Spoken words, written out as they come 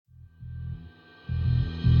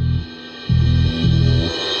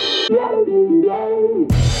Hello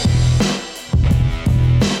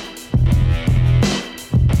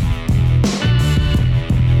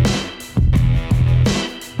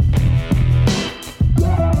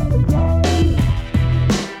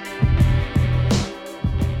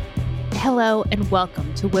and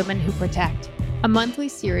welcome to Women Who Protect, a monthly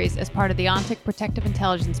series as part of the ONTIC Protective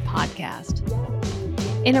Intelligence podcast.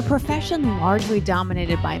 In a profession largely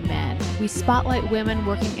dominated by men, we spotlight women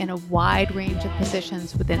working in a wide range of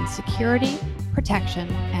positions within security, protection,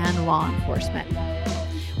 and law enforcement.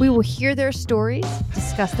 We will hear their stories,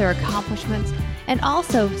 discuss their accomplishments, and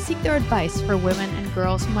also seek their advice for women and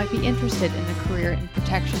girls who might be interested in a career in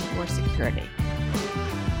protection or security.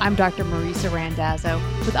 I'm Dr. Marisa Randazzo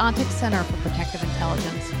with ONTIC Center for Protective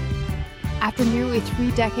Intelligence. After nearly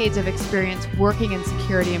 3 decades of experience working in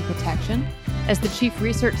security and protection, as the Chief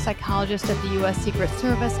Research Psychologist at the U.S. Secret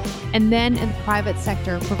Service, and then in the private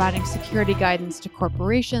sector providing security guidance to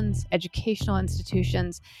corporations, educational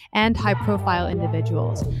institutions, and high-profile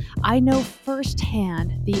individuals, I know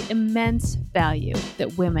firsthand the immense value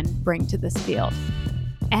that women bring to this field.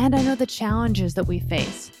 And I know the challenges that we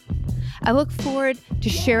face. I look forward to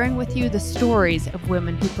sharing with you the stories of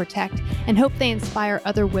women who protect and hope they inspire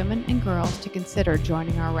other women and girls to consider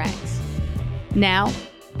joining our ranks. Now,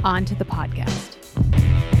 on to the podcast.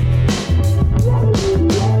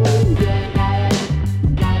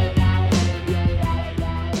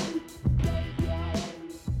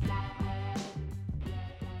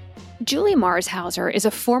 Julie Marzheuser is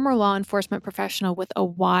a former law enforcement professional with a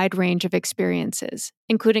wide range of experiences,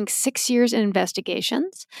 including 6 years in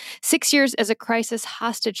investigations, 6 years as a crisis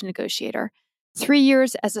hostage negotiator, 3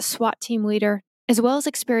 years as a SWAT team leader, as well as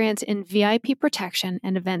experience in VIP protection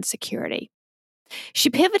and event security. She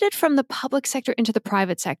pivoted from the public sector into the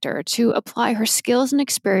private sector to apply her skills and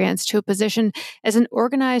experience to a position as an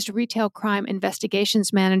organized retail crime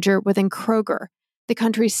investigations manager within Kroger, the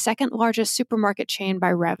country's second largest supermarket chain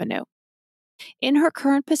by revenue. In her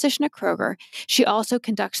current position at Kroger, she also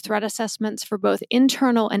conducts threat assessments for both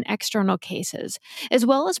internal and external cases, as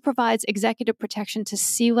well as provides executive protection to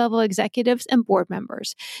C-level executives and board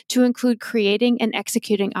members, to include creating and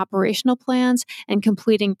executing operational plans and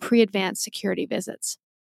completing pre-advanced security visits.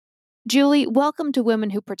 Julie, welcome to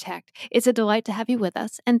Women Who Protect. It's a delight to have you with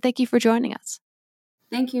us, and thank you for joining us.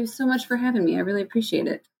 Thank you so much for having me. I really appreciate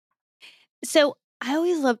it. So I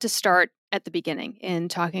always love to start at the beginning in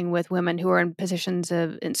talking with women who are in positions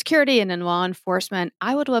in security and in law enforcement.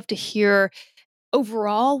 I would love to hear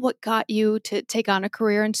overall what got you to take on a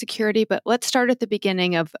career in security, but let's start at the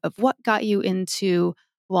beginning of what got you into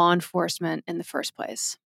law enforcement in the first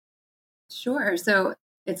place. Sure. So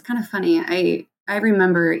it's kind of funny. I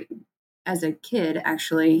remember as a kid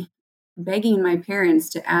actually begging my parents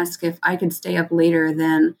to ask if I could stay up later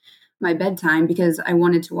than my bedtime because I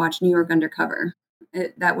wanted to watch New York Undercover.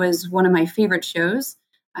 That was one of my favorite shows.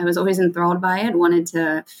 I was always enthralled by it, wanted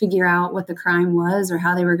to figure out what the crime was or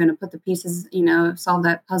how they were going to put the pieces, solve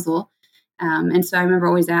that puzzle. And so I remember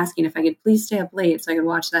always asking if I could please stay up late so I could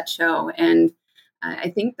watch that show. And I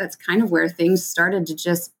think that's kind of where things started to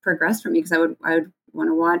just progress for me because I would want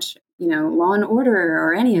to watch, Law and Order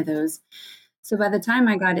or any of those. So by the time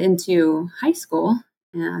I got into high school,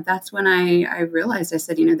 that's when I realized, I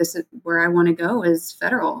said, this is where I want to go is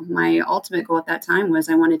federal. My ultimate goal at that time was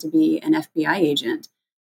I wanted to be an FBI agent.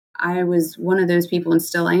 I was one of those people and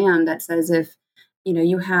still am that says if,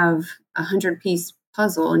 you have a 100-piece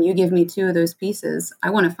puzzle and you give me 2 of those pieces, I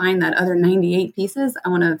want to find that other 98 pieces. I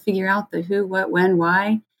want to figure out the who, what, when,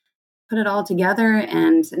 why, put it all together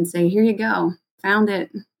and say, here you go, found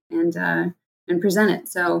it and present it.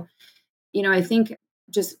 So, I think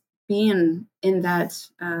just being in that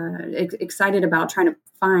excited about trying to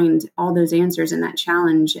find all those answers in that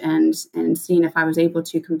challenge and seeing if I was able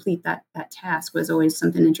to complete that task was always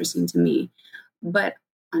something interesting to me. But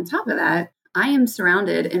on top of that, I am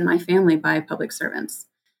surrounded in my family by public servants.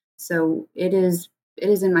 So it is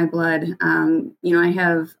in my blood. I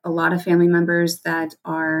have a lot of family members that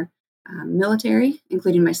are military,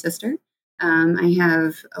 including my sister. I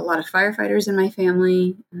have a lot of firefighters in my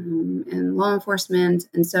family and law enforcement.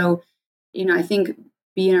 And so, I think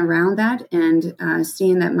being around that and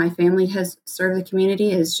seeing that my family has served the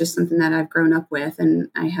community is just something that I've grown up with. And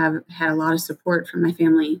I have had a lot of support from my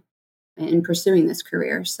family in pursuing this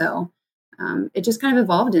career. So it just kind of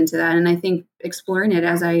evolved into that. And I think exploring it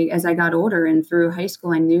as I got older and through high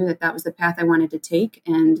school, I knew that was the path I wanted to take.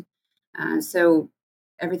 And so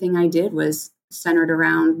everything I did was centered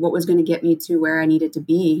around what was going to get me to where I needed to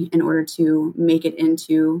be in order to make it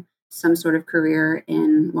into some sort of career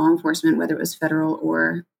in law enforcement, whether it was federal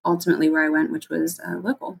or ultimately where I went, which was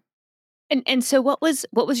local. And so what was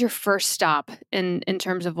your first stop in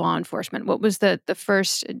terms of law enforcement? What was the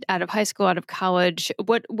first out of high school, out of college?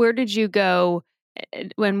 Where did you go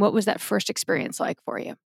what was that first experience like for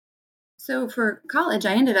you? So for college,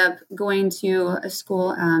 I ended up going to a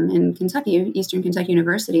school in Kentucky, Eastern Kentucky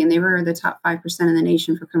University, and they were the top 5% in the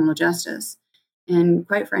nation for criminal justice. And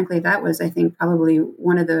quite frankly, that was, I think, probably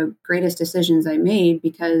one of the greatest decisions I made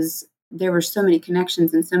because there were so many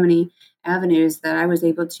connections and so many avenues that I was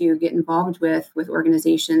able to get involved with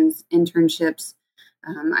organizations, internships.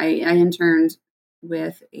 I interned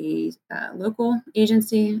with a local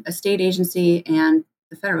agency, a state agency, and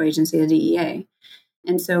the federal agency, the DEA.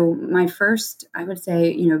 And so my first, I would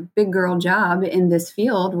say, big girl job in this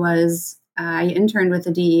field was I interned with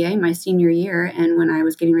the DEA my senior year. And when I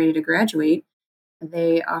was getting ready to graduate,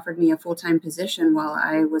 they offered me a full-time position while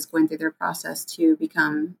I was going through their process to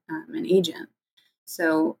become an agent.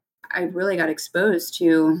 So I really got exposed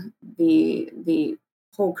to the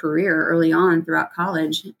whole career early on throughout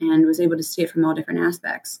college and was able to see it from all different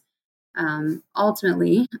aspects.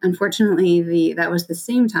 Ultimately, unfortunately, that was the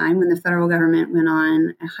same time when the federal government went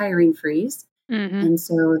on a hiring freeze. Mm-hmm. And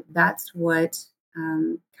so that's what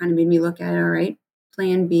kind of made me look at, all right,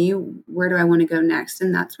 plan B, where do I want to go next?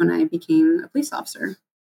 And that's when I became a police officer.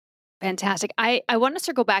 Fantastic. I want to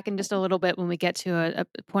circle back in just a little bit when we get to a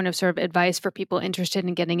point of sort of advice for people interested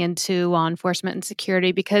in getting into law enforcement and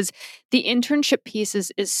security, because the internship piece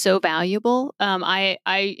is so valuable.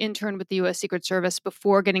 I interned with the U.S. Secret Service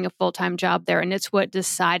before getting a full-time job there, and it's what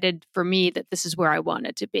decided for me that this is where I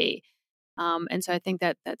wanted to be. And so I think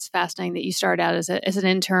that's fascinating that you started out as an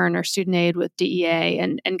intern or student aide with DEA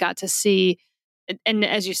and got to see, and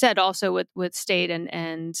as you said, also with state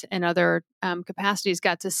and other capacities,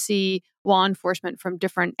 got to see law enforcement from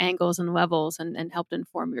different angles and levels and helped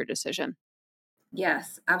inform your decision.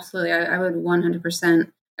 Yes, absolutely. I would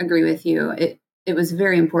 100% agree with you. It was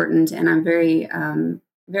very important, and I'm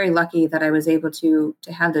very lucky that I was able to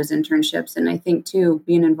have those internships. And I think too,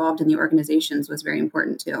 being involved in the organizations was very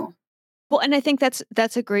important too. Well, and I think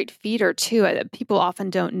that's a great feeder too. People often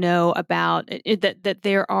don't know about that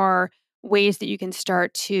there are ways that you can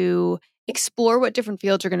start to explore what different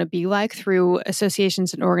fields are going to be like through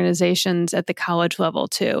associations and organizations at the college level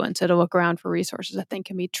too. And so to look around for resources, I think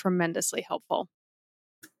can be tremendously helpful.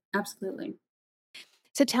 Absolutely.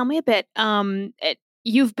 So tell me a bit.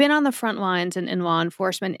 You've been on the front lines in law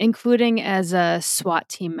enforcement, including as a SWAT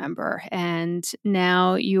team member, and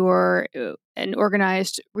now you're an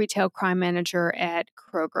organized retail crime manager at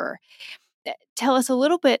Kroger. Tell us a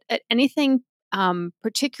little bit, anything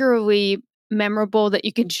particularly memorable that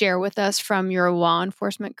you could share with us from your law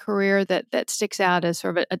enforcement career that sticks out as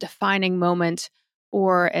sort of a defining moment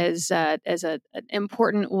or as an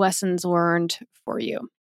important lessons learned for you.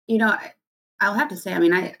 I'll have to say, I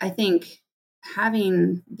mean, I think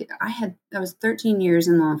I was 13 years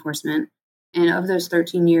in law enforcement. And of those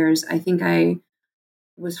 13 years, I think I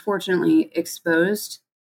was fortunately exposed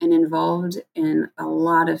and involved in a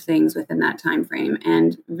lot of things within that time frame,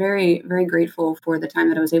 and very, very grateful for the time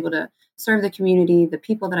that I was able to serve the community, the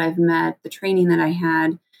people that I've met, the training that I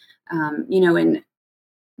had. And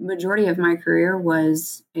majority of my career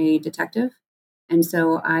was a detective. And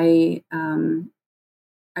so I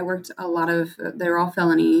worked a lot of, they're all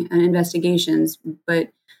felony investigations, but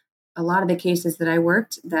a lot of the cases that I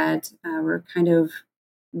worked that were kind of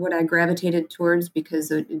what I gravitated towards because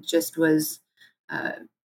it just was,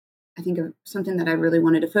 I think, of something that I really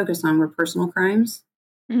wanted to focus on were personal crimes.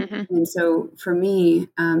 Hmm. And so for me,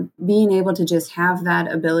 being able to just have that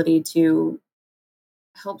ability to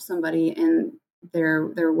help somebody in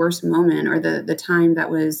their worst moment or the time that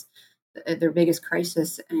was their biggest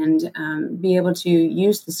crisis, and be able to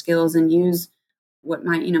use the skills and use what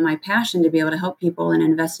my passion to be able to help people and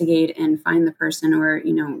investigate and find the person or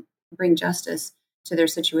bring justice to their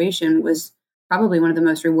situation was probably one of the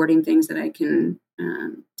most rewarding things that I can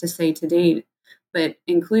to say to date. But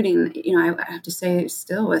including, I have to say,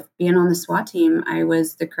 still with being on the SWAT team, I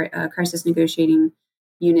was the crisis negotiating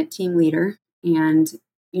unit team leader, and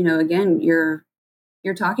again, you're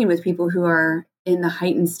talking with people who are in the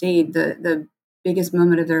heightened state. The biggest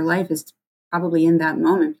moment of their life is probably in that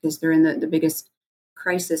moment because they're in the biggest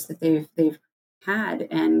crisis that they've had,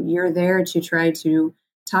 and you're there to try to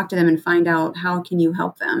talk to them and find out how can you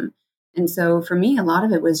help them. And so for me, a lot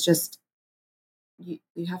of it was just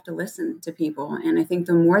you have to listen to people. And I think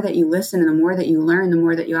the more that you listen and the more that you learn, the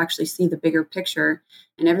more that you actually see the bigger picture,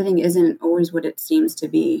 and everything isn't always what it seems to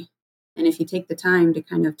be. And if you take the time to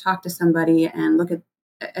kind of talk to somebody and look at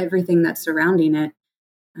everything that's surrounding it,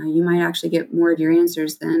 you might actually get more of your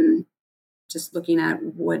answers than just looking at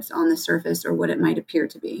what's on the surface or what it might appear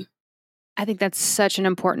to be. I think that's such an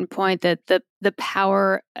important point, that the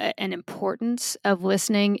power and importance of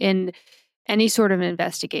listening in any sort of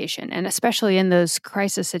investigation, and especially in those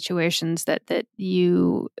crisis situations that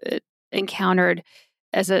you encountered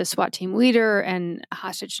as a SWAT team leader and a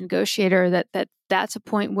hostage negotiator, that's a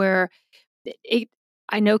point where it,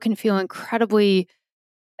 I know, can feel incredibly,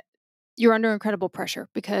 you're under incredible pressure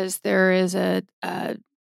because there is a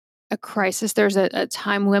crisis, there's a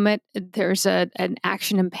time limit, there's an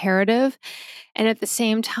action imperative. And at the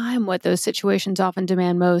same time, what those situations often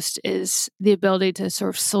demand most is the ability to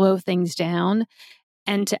sort of slow things down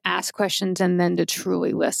and to ask questions and then to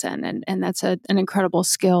truly listen. And that's an incredible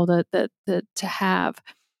skill to have.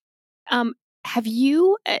 Um, have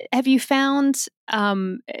you found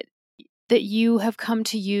that you have come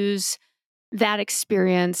to use that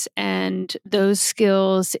experience and those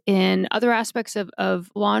skills in other aspects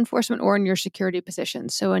of law enforcement or in your security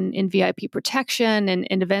positions? So in VIP protection and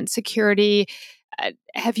in event security,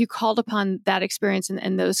 have you called upon that experience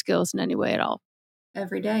and those skills in any way at all?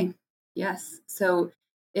 Every day. Yes. So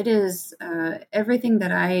it is everything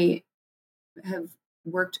that I have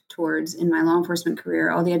worked towards in my law enforcement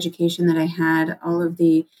career, all the education that I had, all of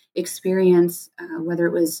the experience, whether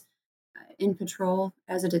it was in patrol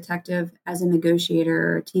as a detective, as a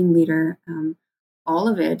negotiator, or a team leader, all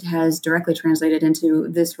of it has directly translated into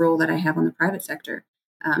this role that I have on the private sector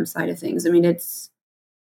side of things. I mean, it's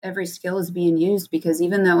every skill is being used because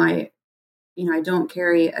even though I don't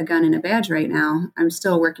carry a gun and a badge right now, I'm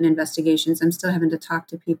still working investigations. I'm still having to talk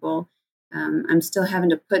to people. I'm still having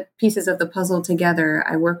to put pieces of the puzzle together.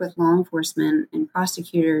 I work with law enforcement and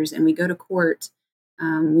prosecutors, and we go to court.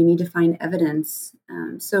 We need to find evidence.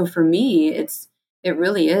 So for me, it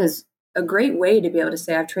really is a great way to be able to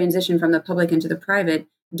say I've transitioned from the public into the private,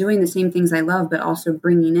 doing the same things I love, but also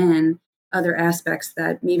bringing in other aspects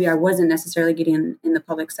that maybe I wasn't necessarily getting in the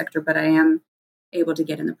public sector, but I am able to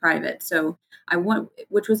get in the private. So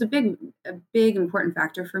which was a big important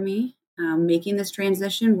factor for me making this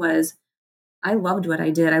transition was I loved what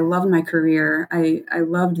I did. I loved my career. I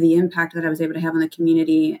loved the impact that I was able to have on the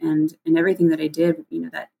community and everything that I did,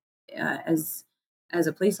 that as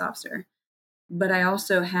a police officer. But I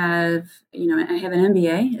also have, I have an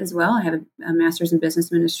MBA as well. I have a master's in business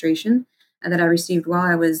administration that I received while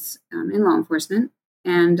I was in law enforcement.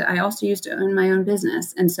 And I also used to own my own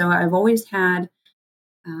business. And so I've always had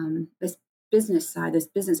this business side, this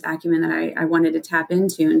business acumen that I wanted to tap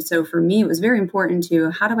into. And so for me, it was very important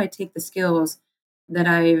to how do I take the skills that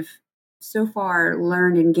I've so far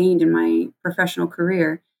learned and gained in my professional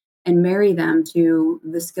career and marry them to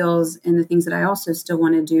the skills and the things that I also still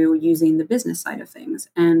want to do using the business side of things.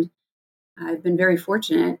 And I've been very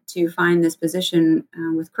fortunate to find this position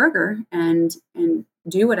with Kroger and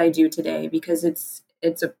do what I do today because it's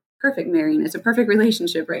a perfect marrying. It's a perfect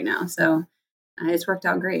relationship right now. So it's worked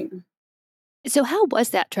out great. So how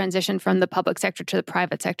was that transition from the public sector to the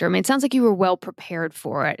private sector? I mean, it sounds like you were well prepared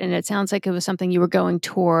for it, and it sounds like it was something you were going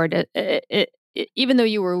toward. Even though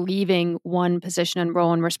you were leaving one position and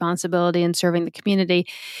role and responsibility and serving the community,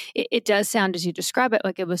 it does sound, as you describe it,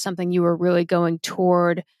 like it was something you were really going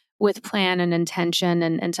toward with plan and intention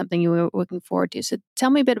and something you were looking forward to. So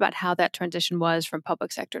tell me a bit about how that transition was from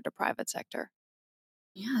public sector to private sector.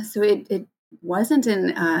 Yeah, so it wasn't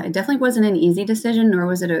it definitely wasn't an easy decision, nor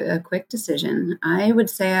was it a quick decision. I would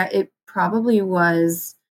say it probably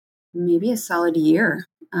was maybe a solid year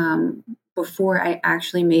before I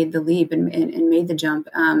actually made the leap and made the jump.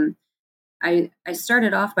 I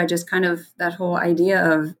started off by just kind of that whole idea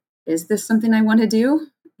of, is this something I want to do?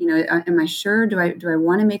 Am I sure? Do I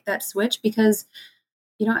want to make that switch? Because,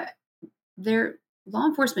 you know, there law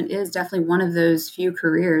enforcement is definitely one of those few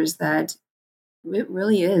careers that it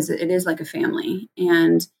really is. It is like a family,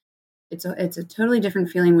 and it's a totally different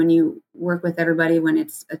feeling when you work with everybody. When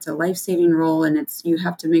it's a life saving role, and you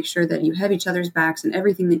have to make sure that you have each other's backs in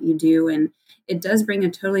everything that you do, and it does bring a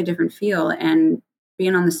totally different feel. And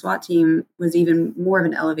being on the SWAT team was even more of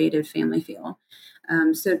an elevated family feel.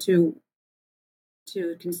 So to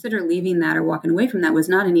consider leaving that or walking away from that was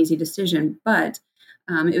not an easy decision, but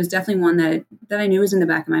it was definitely one that I knew was in the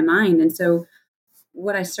back of my mind. And so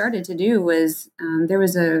what I started to do was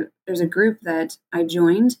there's a group that I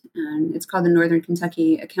joined, and it's called the Northern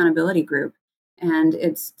Kentucky Accountability Group, and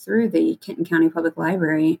it's through the Kenton County Public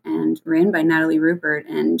Library and ran by Natalie Rupert,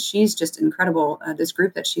 and she's just incredible. This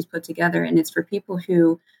group that she's put together, and it's for people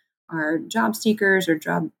who are job seekers or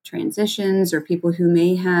job transitions, or people who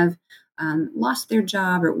may have lost their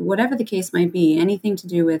job, or whatever the case might be, anything to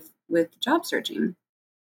do with job searching.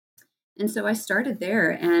 And so I started there,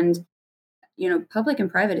 and public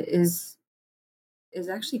and private is is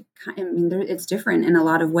actually, I mean, it's different in a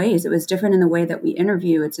lot of ways. It was different in the way that we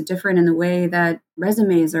interview. It's different in the way that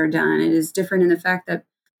resumes are done. It is different in the fact that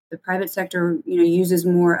the private sector, uses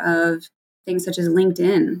more of things such as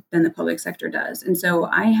LinkedIn than the public sector does. And so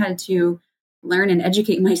I had to learn and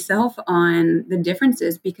educate myself on the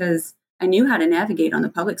differences because I knew how to navigate on the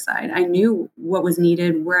public side. I knew what was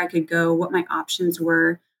needed, where I could go, what my options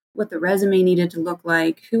were, what the resume needed to look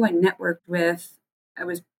like, who I networked with. I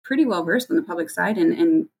was pretty well versed on the public side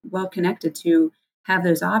and well connected to have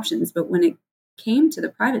those options. But when it came to the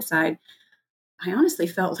private side, I honestly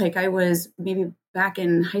felt like I was maybe back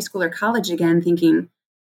in high school or college again, thinking,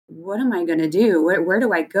 what am I going to do? Where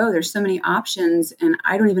do I go? There's so many options, and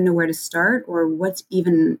I don't even know where to start or what's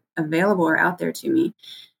even available or out there to me.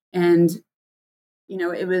 And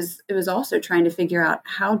it was also trying to figure out,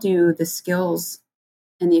 how do the skills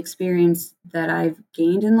and the experience that I've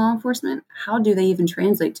gained in law enforcement, how do they even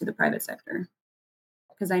translate to the private sector?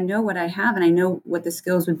 Because I know what I have and I know what the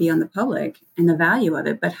skills would be on the public and the value of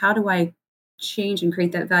it, but how do I change and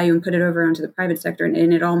create that value and put it over onto the private sector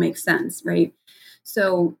and it all makes sense, right?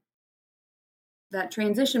 So that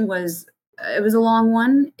transition was a long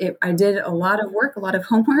one. I did a lot of work, a lot of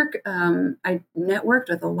homework. I networked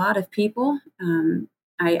with a lot of people.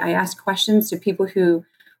 I asked questions to people who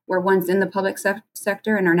were once in the public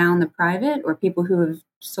sector and are now in the private, or people who have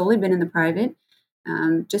solely been in the private,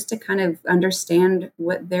 just to kind of understand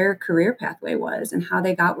what their career pathway was and how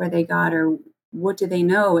they got where they got, or what do they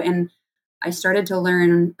know. And I started to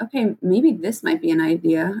learn, okay, maybe this might be an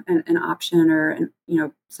idea, an option, or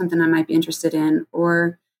something I might be interested in.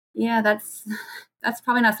 Or, yeah, that's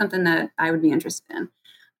probably not something that I would be interested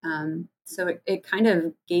in. So it kind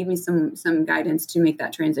of gave me some guidance to make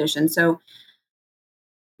that transition. So,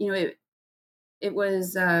 it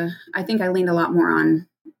was, I think I leaned a lot more on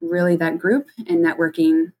really that group and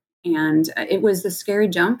networking. And it was the scary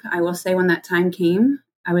jump. I will say, when that time came,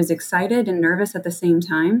 I was excited and nervous at the same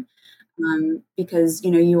time. Because,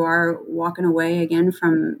 you are walking away again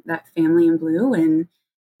from that family in blue, and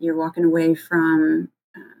you're walking away from,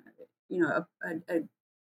 a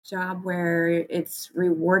job where it's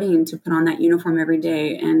rewarding to put on that uniform every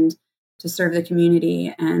day and to serve the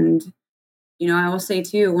community. And, I will say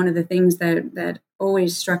too, one of the things that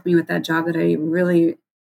always struck me with that job that I really,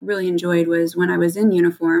 really enjoyed was when I was in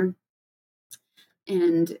uniform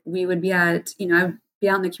and we would be I'd be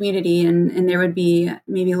out in the community, and there would be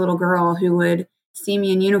maybe a little girl who would see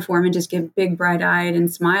me in uniform and just get big, bright-eyed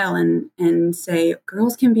and smile and say,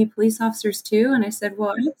 "Girls can be police officers too." And I said,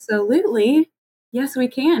 "Well, absolutely. Yes, we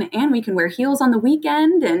can. And we can wear heels on the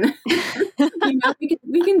weekend, and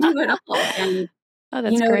we can do it all." And Oh,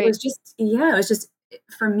 that's great. it was just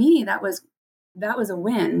for me, that was a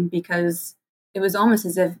win, because it was almost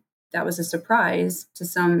as if that was a surprise to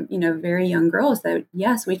some, very young girls that,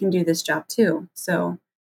 yes, we can do this job too. So,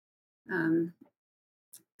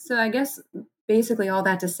 so I guess basically all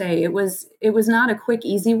that to say, it was not a quick,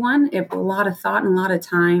 easy one. A lot of thought and a lot of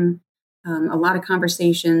time, a lot of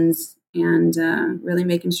conversations, and really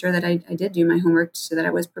making sure that I did do my homework so that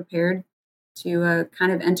I was prepared to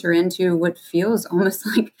kind of enter into what feels almost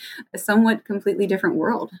like a somewhat completely different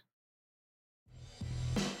world.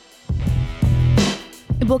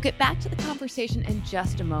 We'll get back to the conversation in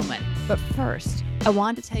just a moment, but first, I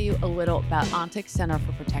want to tell you a little about ONTIC Center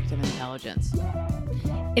for Protective Intelligence.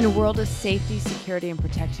 In a world of safety, security, and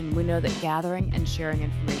protection, we know that gathering and sharing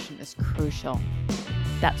information is crucial.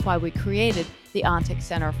 That's why we created the ONTIC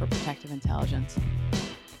Center for Protective Intelligence.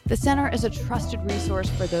 The center is a trusted resource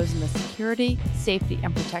for those in the security, safety,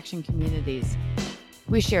 and protection communities.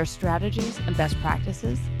 We share strategies and best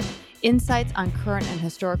practices, insights on current and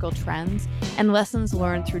historical trends, and lessons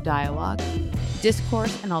learned through dialogue,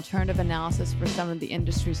 discourse, and alternative analysis for some of the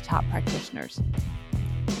industry's top practitioners.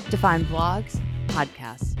 To find blogs,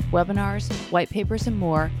 podcasts, webinars, white papers, and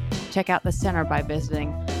more, check out the center by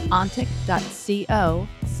visiting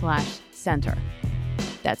ontic.co/center.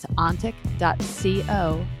 That's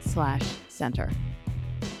ontic.co/center.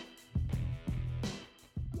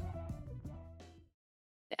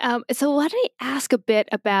 So let me ask a bit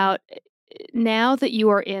about, now that you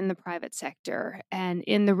are in the private sector and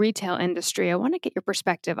in the retail industry, I want to get your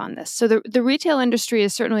perspective on this. So the retail industry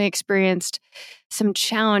has certainly experienced some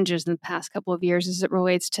challenges in the past couple of years as it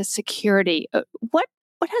relates to security. What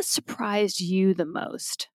has surprised you the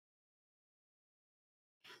most?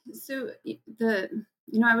 So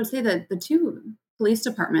I would say that the two police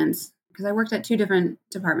departments, because I worked at two different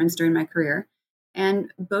departments during my career,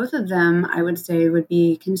 and both of them, I would say, would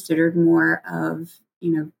be considered more of,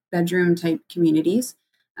 bedroom type communities.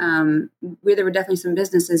 there were definitely some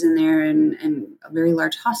businesses in there and a very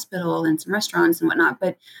large hospital and some restaurants and whatnot.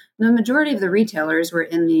 But the majority of the retailers were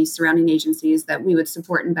in the surrounding agencies that we would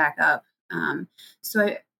support and back up.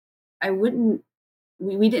 So I wouldn't,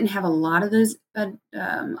 we didn't have a lot of those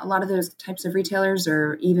types of retailers,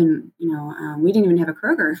 or even, we didn't even have a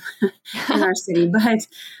Kroger in our city, but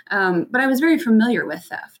I was very familiar with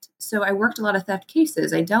theft. So I worked a lot of theft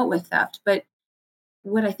cases. I dealt with theft, but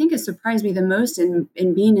what I think has surprised me the most in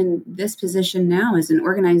being in this position now as an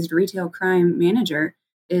organized retail crime manager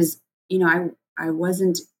is, I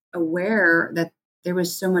wasn't aware that there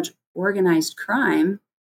was so much organized crime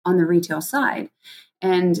on the retail side.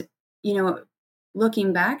 And,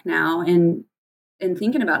 looking back now and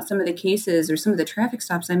thinking about some of the cases or some of the traffic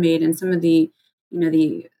stops I made and some of the,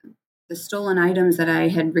 the stolen items that I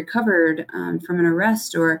had recovered from an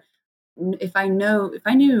arrest, or if I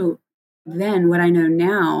knew then what I know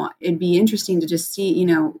now, it'd be interesting to just see,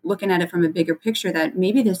 looking at it from a bigger picture, that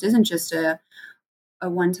maybe this isn't just a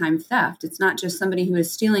one-time theft. It's not just somebody who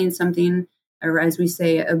is stealing something, or as we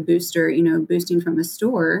say, a booster, boosting from a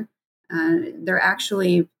store. They're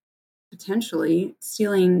actually potentially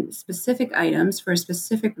stealing specific items for a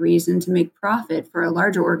specific reason to make profit for a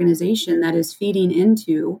larger organization that is feeding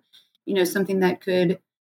into, something that could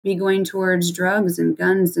be going towards drugs and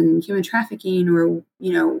guns and human trafficking, or,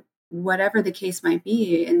 whatever the case might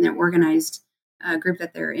be in the organized group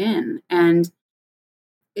that they're in. And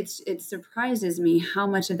it surprises me how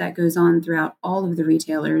much of that goes on throughout all of the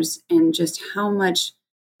retailers, and just how much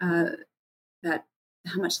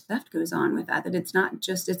theft goes on with that it's not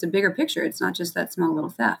just, it's a bigger picture. It's not just that small little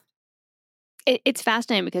theft. It's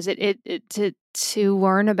fascinating because to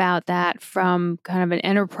learn about that from kind of an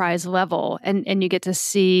enterprise level, and you get to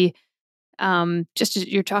see, just as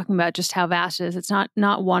you're talking about, just how vast it is. It's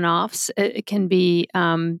not one-offs. It can be,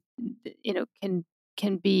 can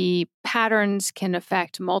be patterns, can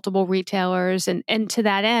affect multiple retailers, and to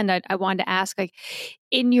that end, I wanted to ask, like,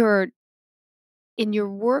 in your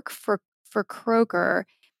work for Kroger,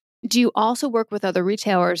 do you also work with other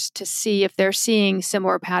retailers to see if they're seeing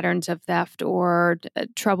similar patterns of theft or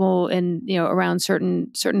trouble in, around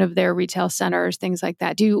certain of their retail centers, things like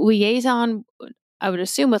that? Do you liaison, I would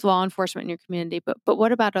assume, with law enforcement in your community, but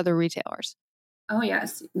what about other retailers? Oh,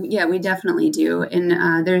 yes. Yeah, we definitely do.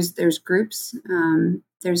 And there's groups,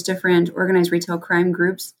 there's different organized retail crime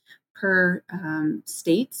groups per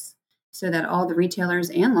states, so that all the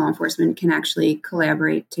retailers and law enforcement can actually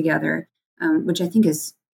collaborate together, which I think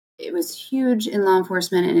it was huge in law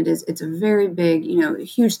enforcement. And it's a very big,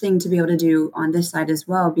 huge thing to be able to do on this side as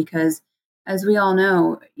well, because as we all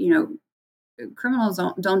know, criminals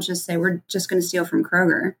don't just say, we're just going to steal from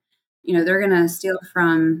Kroger. They're going to steal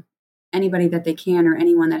from anybody that they can, or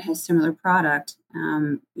anyone that has similar product,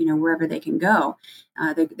 wherever they can go.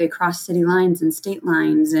 They cross city lines and state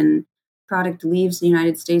lines, and product leaves the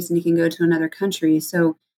United States and it can go to another country.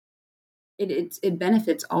 So it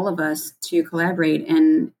benefits all of us to collaborate.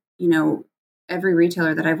 And, every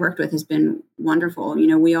retailer that I've worked with has been wonderful.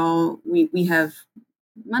 We have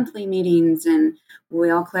monthly meetings, and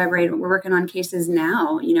we all collaborate. We're working on cases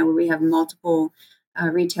now, where we have multiple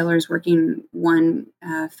retailers working one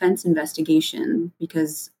fence investigation,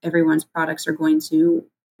 because everyone's products are going to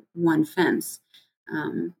one fence.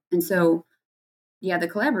 And so, yeah, the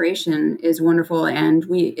collaboration is wonderful. And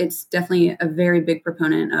it's definitely a very big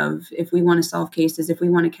proponent of, if we want to solve cases, if we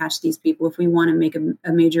want to catch these people, if we want to make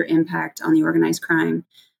a major impact on the organized crime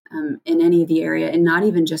in any of the area, and not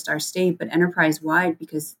even just our state, but enterprise wide,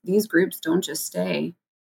 because these groups don't just stay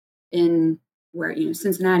in where,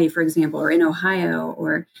 Cincinnati, for example, or in Ohio,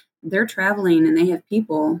 or they're traveling, and they have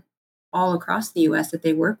people all across the US that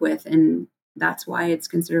they work with. And that's why it's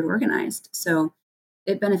considered organized. So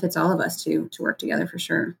it benefits all of us to work together, for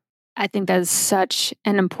sure. I think that's such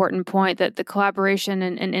an important point, that the collaboration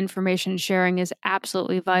and information sharing is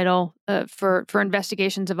absolutely vital for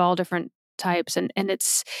investigations of all different types. And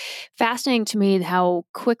it's fascinating to me how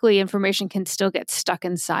quickly information can still get stuck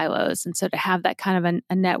in silos. And so to have that kind of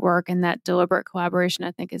a network and that deliberate collaboration,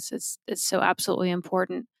 I think is so absolutely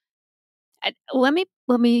important. Let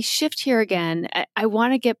me shift here again. I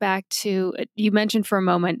want to get back to, you mentioned for a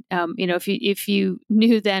moment, if you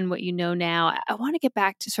knew then what you know now. I want to get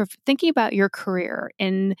back to sort of thinking about your career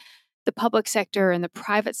in the public sector and the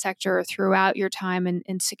private sector throughout your time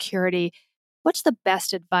in security. What's the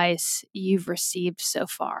best advice you've received so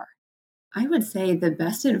far? I would say the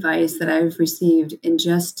best advice that I've received in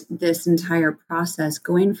just this entire process,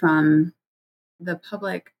 going from the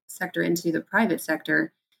public sector into the private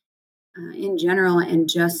sector, in general, and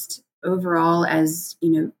just overall, as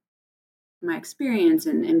my experience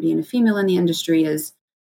and being a female in the industry, is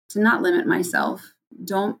not limit myself.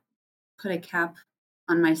 Don't put a cap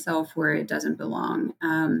on myself where it doesn't belong.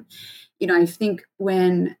 I think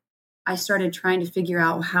when I started trying to figure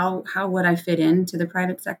out how would I fit into the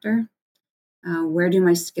private sector, where do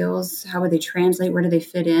my skills, how would they translate, where do they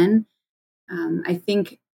fit in? I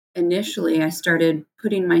think initially I started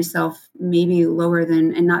putting myself maybe lower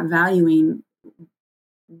than and not valuing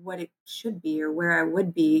what it should be or where I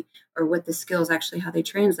would be or what the skills actually how they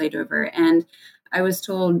translate over. And I was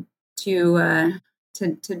told to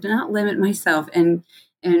not limit myself and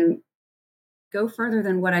go further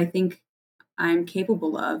than what I think I'm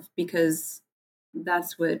capable of, because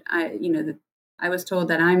that's what I was told,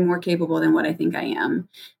 that I'm more capable than what I think I am.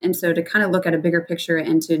 And so to kind of look at a bigger picture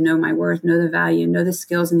and to know my worth, know the value, know the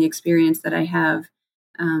skills and the experience that I have,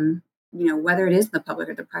 whether it is the public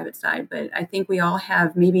or the private side. But I think we all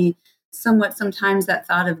have maybe sometimes that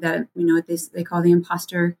thought of that, what they call the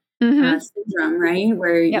imposter syndrome, right?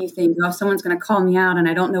 Where Yep. you think, oh, someone's going to call me out and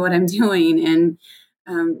I don't know what I'm doing. And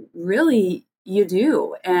really, you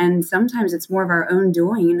do. And sometimes it's more of our own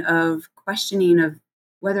doing of questioning of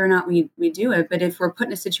whether or not we do it. But if we're put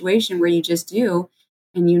in a situation where you just do,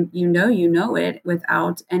 and you know it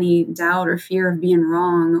without any doubt or fear of being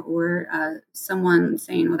wrong or someone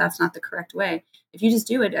saying, well, that's not the correct way. If you just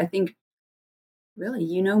do it, I think really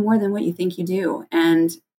you know more than what you think you do.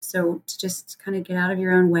 And so to just kind of get out of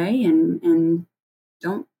your own way and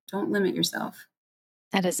don't limit yourself.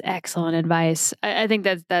 That is excellent advice. I think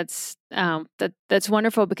that's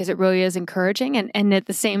wonderful, because it really is encouraging, and at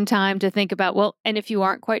the same time to think about, well, and if you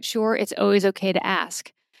aren't quite sure, it's always okay to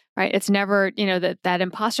ask, right? It's never, that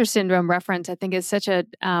imposter syndrome reference, I think, is such a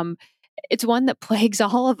it's one that plagues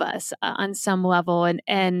all of us on some level,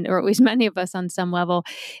 and or at least many of us on some level.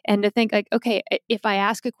 And to think like, okay, if I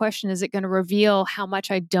ask a question, is it going to reveal how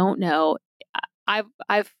much I don't know?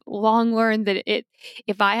 I've long learned that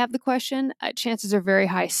if I have the question, chances are very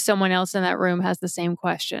high someone else in that room has the same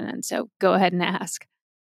question, and so go ahead and ask.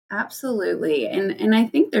 Absolutely. And I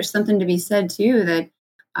think there's something to be said too, that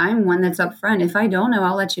I'm one that's upfront. If I don't know,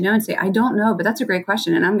 I'll let you know and say, I don't know, but that's a great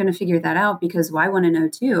question. And I'm going to figure that out because I want to know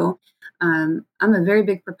too. I'm a very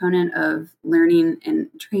big proponent of learning and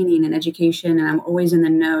training and education, and I'm always in the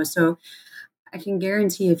know. So I can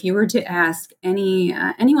guarantee if you were to ask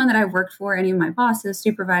anyone that I've worked for, any of my bosses,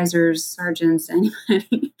 supervisors, sergeants,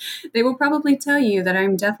 anybody, they will probably tell you that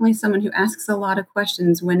I'm definitely someone who asks a lot of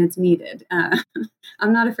questions when it's needed.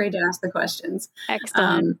 I'm not afraid to ask the questions.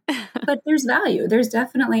 Excellent. But there's value. There's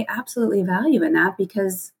definitely absolutely value in that,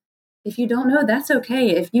 because if you don't know, that's okay.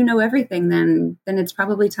 If you know everything, then it's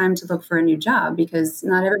probably time to look for a new job, because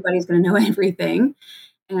not everybody's going to know everything.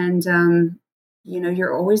 And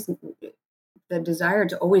you're always the desire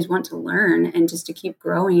to always want to learn and just to keep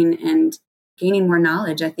growing and gaining more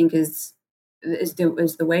knowledge, I think is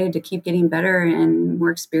the way to keep getting better and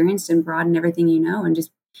more experienced and broaden everything you know, and just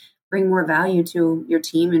bring more value to your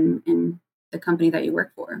team and the company that you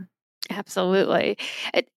work for. Absolutely.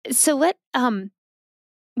 So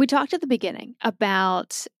we talked at the beginning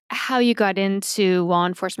about how you got into law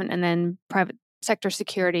enforcement and then private sector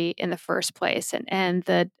security in the first place, and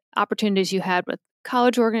the opportunities you had with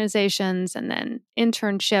college organizations and then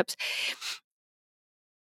internships.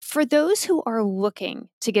 For those who are looking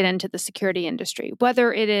to get into the security industry,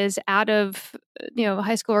 whether it is out of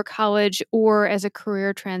high school or college or as a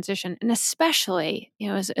career transition, and especially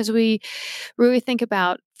as we really think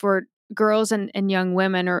about for girls and young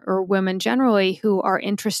women or women generally who are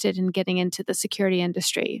interested in getting into the security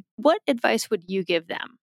industry, what advice would you give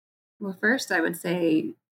them? Well, first, I would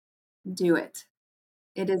say do it.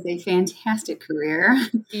 It is a fantastic career.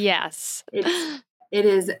 Yes. It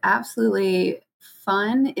is absolutely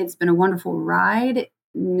fun. It's been a wonderful ride.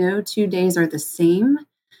 No 2 days are the same.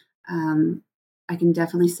 Um, I can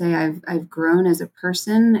definitely say I've grown as a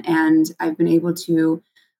person, and I've been able to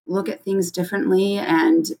look at things differently.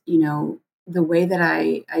 And the way that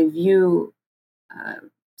I view uh,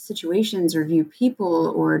 situations or view people,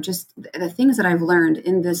 or just the things that I've learned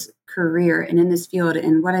in this career and in this field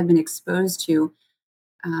and what I've been exposed to,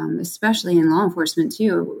 especially in law enforcement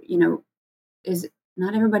too, is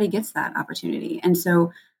not everybody gets that opportunity. And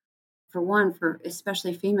so for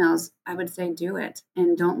especially females, I would say do it,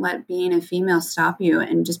 and don't let being a female stop you.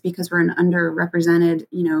 And just because we're an underrepresented,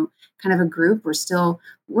 kind of a group, we're still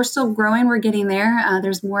growing. We're getting there.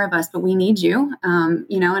 There's more of us, but we need you.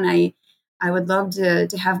 And I would love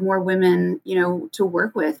to have more women, to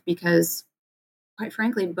work with, because quite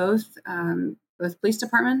frankly, both police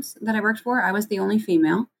departments that I worked for, I was the only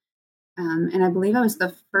female. And I believe I was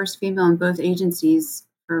the first female in both agencies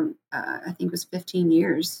for, I think it was 15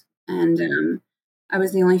 years. And I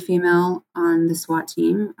was the only female on the SWAT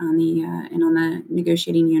team and on the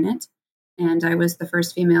negotiating unit, and I was the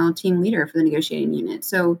first female team leader for the negotiating unit.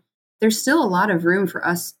 So there's still a lot of room for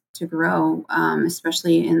us to grow,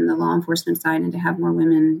 especially in the law enforcement side, and to have more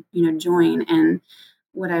women, join. And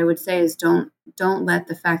what I would say is don't let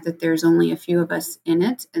the fact that there's only a few of us in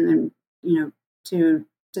it, and then to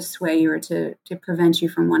sway you or to prevent you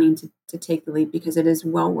from wanting to take the leap, because it is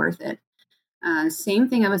well worth it. Same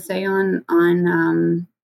thing I would say on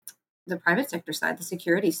the private sector side, the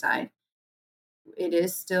security side. It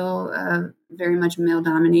is still very much male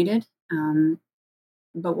dominated.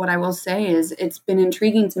 But what I will say is it's been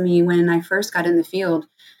intriguing to me when I first got in the field.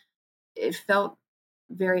 It felt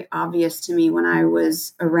very obvious to me when I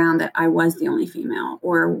was around that I was the only female,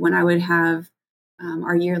 or when I would have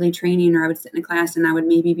our yearly training, or I would sit in a class and I would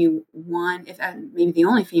maybe be maybe the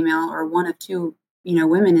only female or one of two,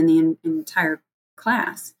 women in the entire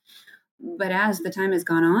class. But as the time has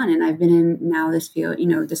gone on and I've been in now this field,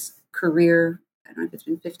 this career, I don't know if it's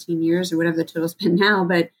been 15 years or whatever the total's been now,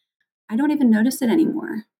 but I don't even notice it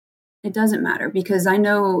anymore. It doesn't matter, because I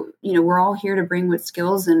know, we're all here to bring what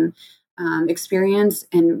skills and experience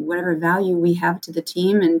and whatever value we have to the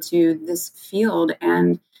team and to this field.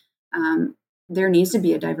 And there needs to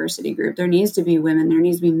be a diversity group. There needs to be women. There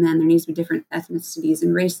needs to be men. There needs to be different ethnicities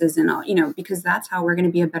and races and all, because that's how we're going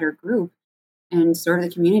to be a better group and serve the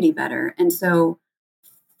community better. And so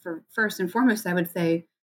for first and foremost, I would say,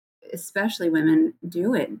 especially women,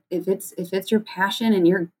 do it. If it's your passion and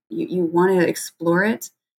you want to explore it,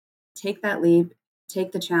 take that leap,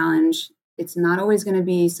 take the challenge. It's not always going to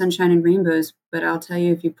be sunshine and rainbows, but I'll tell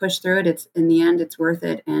you, if you push through it, it's in the end, it's worth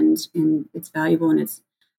it, and it's valuable, and it's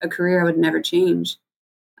a career I would never change.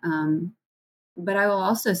 But I will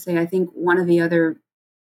also say, I think one of the other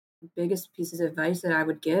biggest pieces of advice that I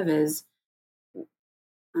would give is,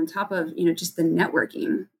 on top of, just the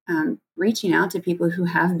networking, reaching out to people who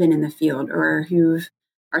have been in the field or who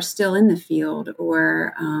are still in the field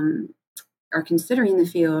or are considering the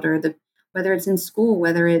field, or whether it's in school,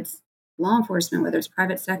 whether it's law enforcement, whether it's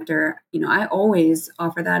private sector. I always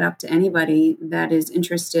offer that up to anybody that is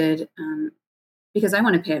interested, because I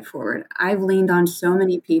want to pay it forward. I've leaned on so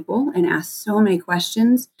many people and asked so many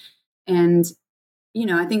questions. And,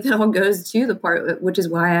 I think that all goes to the part, which is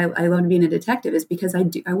why I love being a detective, is because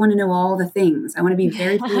I want to know all the things. I want to be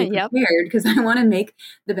very fully Yep. prepared, because I want to make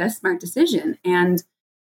the best smart decision. And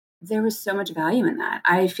there was so much value in that.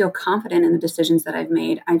 I feel confident in the decisions that I've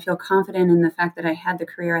made. I feel confident in the fact that I had the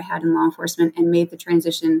career I had in law enforcement and made the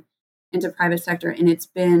transition into private sector. And it's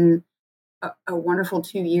been a wonderful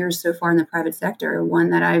 2 years so far in the private sector. One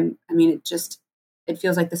that it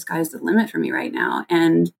feels like the sky's the limit for me right now.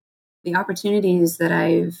 And the opportunities that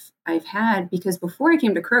I've had, because before I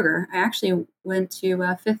came to Kroger, I actually went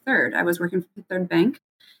to Fifth Third. I was working for Fifth Third Bank.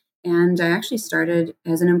 And I actually started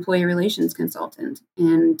as an employee relations consultant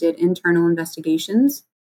and did internal investigations,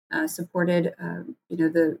 supported,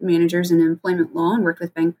 the managers in employment law, and worked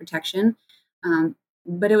with bank protection.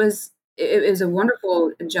 But it was a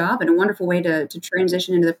wonderful job and a wonderful way to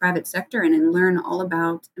transition into the private sector and learn all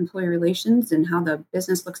about employee relations and how the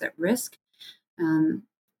business looks at risk.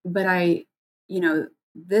 But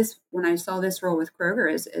when I saw this role with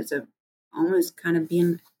Kroger as a almost kind of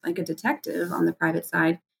being like a detective on the private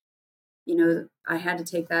side, I had to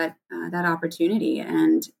take that opportunity.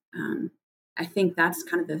 And I think that's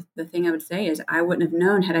kind of the thing I would say is I wouldn't have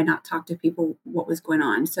known had I not talked to people what was going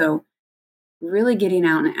on. So really getting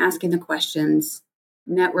out and asking the questions,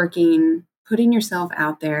 networking, putting yourself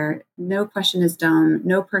out there. No question is dumb.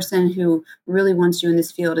 No person who really wants you in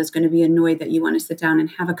this field is going to be annoyed that you want to sit down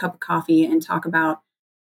and have a cup of coffee and talk about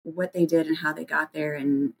what they did and how they got there,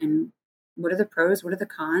 and what are the pros, what are the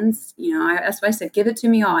cons. That's why I said, give it to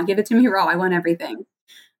me all. Give it to me raw. I want everything.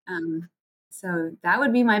 So that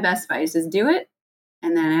would be my best advice, is do it,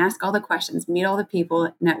 and then ask all the questions, meet all the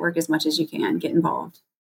people, network as much as you can, get involved.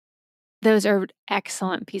 Those are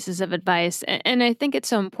excellent pieces of advice. And I think it's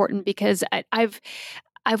so important because I've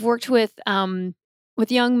worked with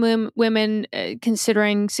young women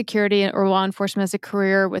considering security or law enforcement as a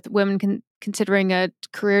career, with women considering a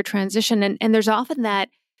career transition. And there's often that,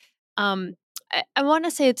 I want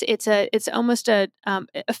to say it's almost a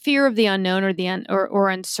fear of the unknown, or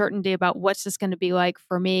uncertainty about what's this going to be like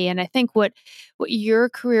for me. And I think what your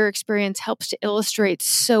career experience helps to illustrate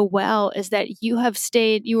so well is that you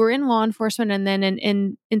were in law enforcement and then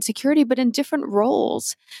in security, but in different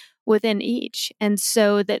roles within each. And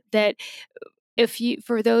so that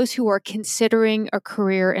for those who are considering a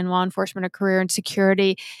career in law enforcement, a career in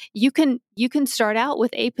security, you can start out with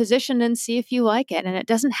a position and see if you like it. And it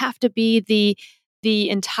doesn't have to be the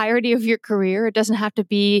entirety of your career. It doesn't have to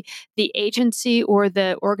be the agency or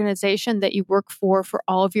the organization that you work for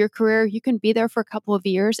all of your career. You can be there for a couple of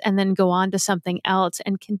years and then go on to something else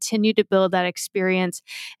and continue to build that experience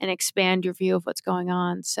and expand your view of what's going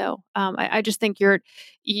on. So I just think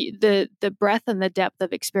the breadth and the depth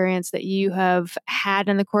of experience that you have had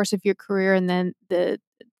in the course of your career, and then the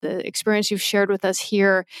experience you've shared with us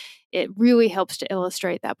here, it really helps to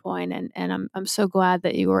illustrate that point. And I'm so glad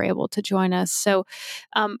that you were able to join us. So,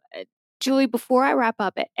 Julie, before I wrap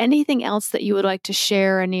up, anything else that you would like to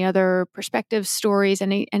share? Any other perspectives, stories,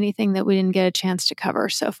 anything that we didn't get a chance to cover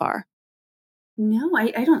so far? No,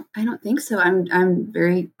 I don't think so. I'm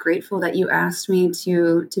very grateful that you asked me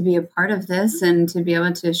to be a part of this and to be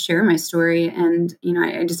able to share my story. And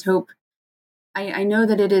I just hope, I know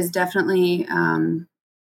that it is definitely,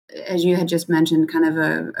 as you had just mentioned, kind of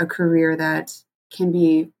a career that can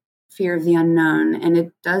be fear of the unknown, and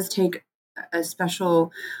it does take a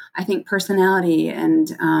special, I think, personality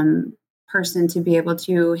and person to be able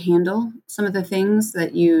to handle some of the things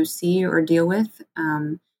that you see or deal with,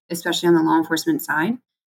 especially on the law enforcement side.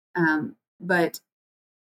 But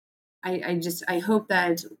I hope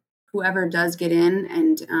that whoever does get in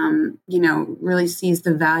and really sees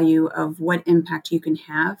the value of what impact you can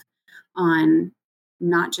have on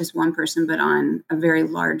not just one person, but on a very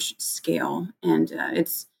large scale. And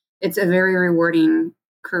it's a very rewarding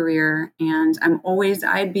career. And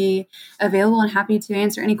I'd be available and happy to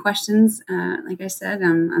answer any questions. Like I said,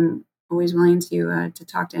 I'm always willing to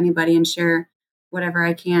talk to anybody and share whatever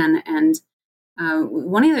I can. And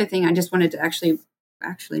one other thing I just wanted to actually,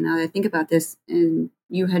 now that I think about this, and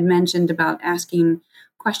you had mentioned about asking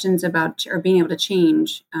questions about or being able to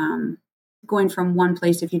change, going from one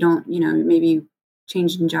place if you don't, maybe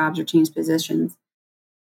changing jobs or change positions.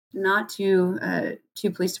 Not two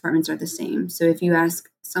police departments are the same. So if you ask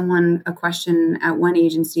someone a question at one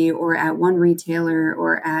agency or at one retailer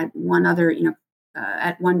or at one other,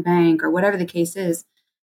 at one bank or whatever the case is,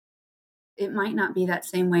 it might not be that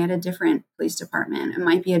same way at a different police department. It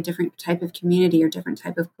might be a different type of community or different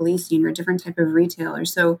type of policing or a different type of retailer.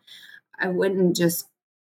 So I wouldn't just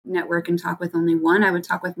network and talk with only one. I would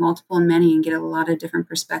talk with multiple and many and get a lot of different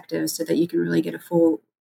perspectives so that you can really get a full,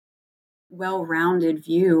 well-rounded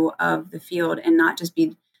view of the field and not just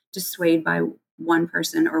be swayed by one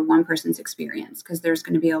person or one person's experience, because there's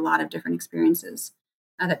going to be a lot of different experiences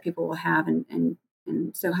that people will have. And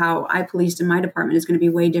so how I policed in my department is going to be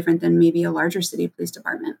way different than maybe a larger city police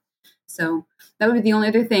department. So that would be the only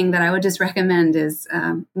other thing that I would just recommend is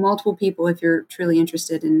multiple people if you're truly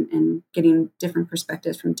interested in getting different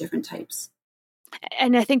perspectives from different types.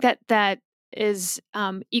 And I think that is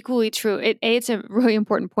equally true. It's a really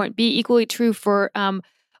important point. Be equally true for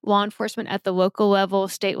law enforcement at the local level,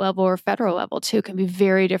 state level, or federal level too. It can be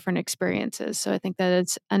very different experiences. So I think that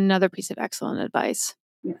it's another piece of excellent advice.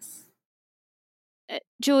 Yes.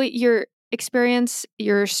 Julie, your experience,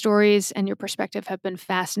 your stories, and your perspective have been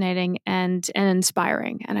fascinating and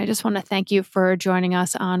inspiring. And I just want to thank you for joining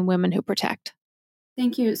us on Women Who Protect.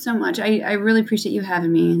 Thank you so much. I really appreciate you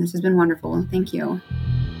having me. This has been wonderful. Thank you.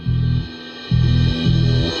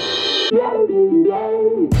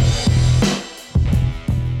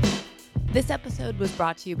 This episode was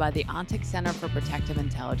brought to you by the ONTIC Center for Protective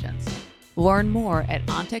Intelligence. Learn more at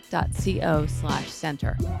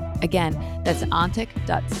ontic.co/center. Again, that's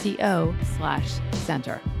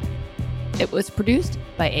ontic.co/center. It was produced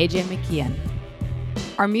by AJ McKeon.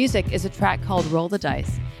 Our music is a track called Roll the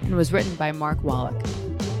Dice and was written by Mark Wallach.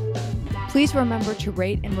 Please remember to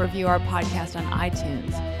rate and review our podcast on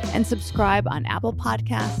iTunes and subscribe on Apple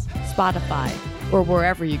Podcasts, Spotify, or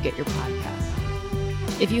wherever you get your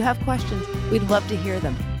podcasts. If you have questions, we'd love to hear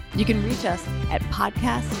them. You can reach us at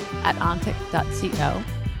podcast@ontic.co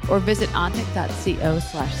or visit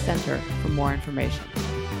ontic.co/center for more information.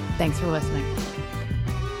 Thanks for listening.